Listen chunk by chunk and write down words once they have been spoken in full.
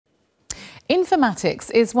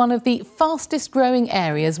Informatics is one of the fastest growing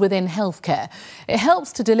areas within healthcare. It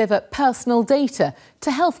helps to deliver personal data to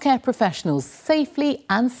healthcare professionals safely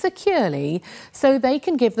and securely so they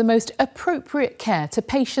can give the most appropriate care to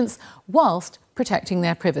patients whilst protecting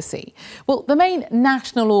their privacy. Well, the main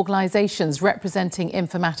national organisations representing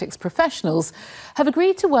informatics professionals have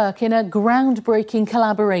agreed to work in a groundbreaking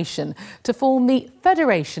collaboration to form the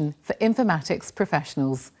Federation for Informatics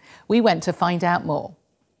Professionals. We went to find out more.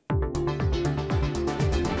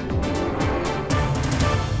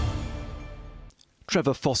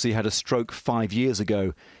 Trevor Fossey had a stroke 5 years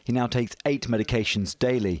ago. He now takes 8 medications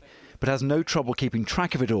daily, but has no trouble keeping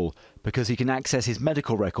track of it all because he can access his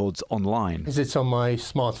medical records online. It's on my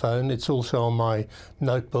smartphone, it's also on my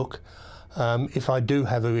notebook. If I do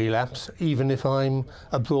have a relapse, even if I'm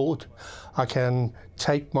abroad, I can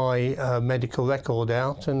take my medical record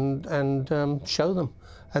out and show them.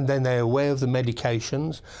 And then they're aware of the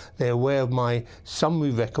medications, they're aware of my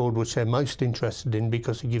summary record, which they're most interested in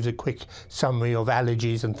because it gives a quick summary of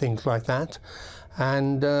allergies and things like that.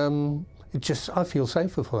 And I feel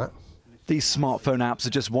safer for that. These smartphone apps are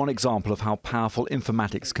just one example of how powerful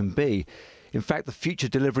informatics can be. In fact, the future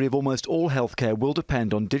delivery of almost all healthcare will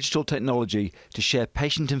depend on digital technology to share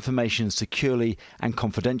patient information securely and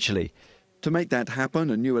confidentially. To make that happen,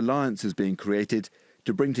 a new alliance is being created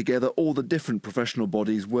to bring together all the different professional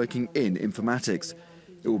bodies working in informatics.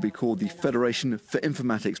 It will be called the Federation for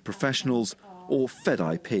Informatics Professionals, or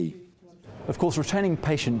FedIP. Of course, retaining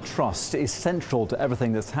patient trust is central to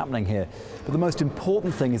everything that's happening here. But the most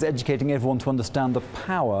important thing is educating everyone to understand the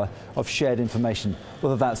power of shared information,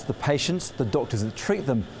 whether that's the patients, the doctors that treat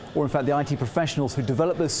them, or in fact the IT professionals who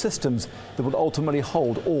develop those systems that will ultimately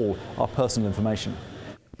hold all our personal information.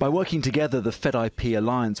 By working together, the FedIP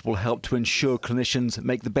Alliance will help to ensure clinicians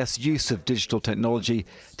make the best use of digital technology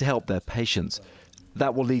to help their patients.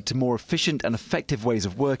 That will lead to more efficient and effective ways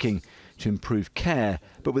of working to improve care,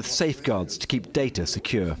 but with safeguards to keep data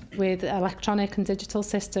secure. With electronic and digital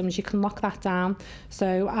systems, you can lock that down.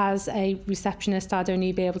 So as a receptionist, I'd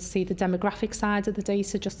only be able to see the demographic side of the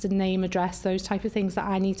data, just the name, address, those type of things that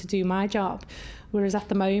I need to do my job. Whereas at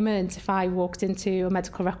the moment, if I walked into a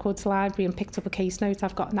medical records library and picked up a case note,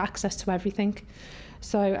 I've got access to everything.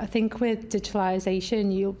 So I think with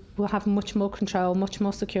digitalisation, you will have much more control, much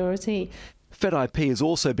more security. FedIP has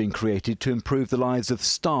also been created to improve the lives of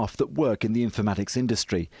staff that work in the informatics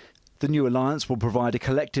industry. The new alliance will provide a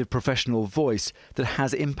collective professional voice that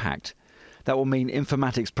has impact. That will mean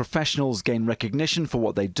informatics professionals gain recognition for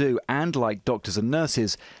what they do and, like doctors and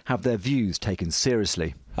nurses, have their views taken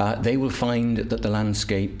seriously. They will find that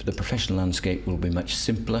the professional landscape will be much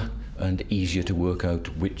simpler and easier to work out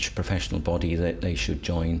which professional body that they should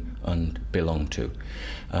join and belong to.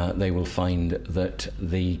 They will find that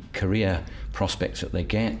the career prospects that they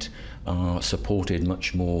get are supported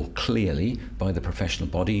much more clearly by the professional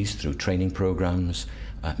bodies through training programs,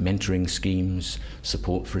 mentoring schemes,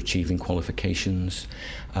 support for achieving qualifications,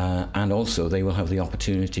 and also they will have the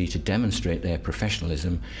opportunity to demonstrate their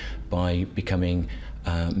professionalism by becoming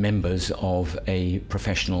members of a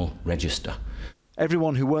professional register.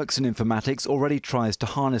 Everyone who works in informatics already tries to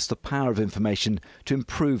harness the power of information to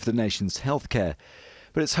improve the nation's healthcare.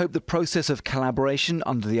 But it's hoped the process of collaboration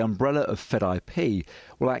under the umbrella of FedIP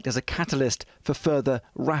will act as a catalyst for further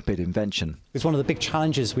rapid invention. It's one of the big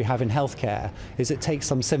challenges we have in healthcare is it takes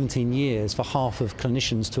some 17 years for half of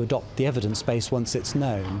clinicians to adopt the evidence base once it's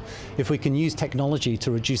known. If we can use technology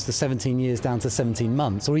to reduce the 17 years down to 17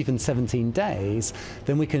 months or even 17 days,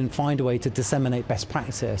 then we can find a way to disseminate best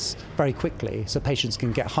practice very quickly so patients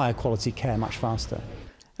can get higher quality care much faster.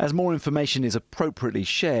 As more information is appropriately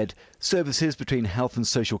shared, services between health and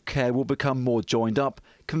social care will become more joined up,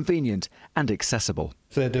 convenient and accessible.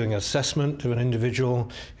 If they're doing an assessment of an individual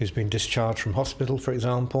who's been discharged from hospital, for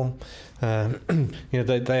example,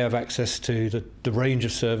 they have access to the range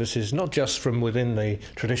of services, not just from within the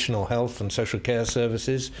traditional health and social care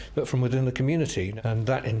services, but from within the community. And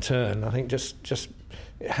that in turn, I think just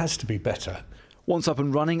it has to be better. Once up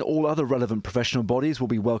and running, all other relevant professional bodies will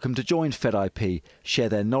be welcome to join FedIP, share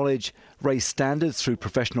their knowledge, raise standards through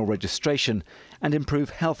professional registration and improve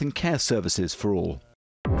health and care services for all.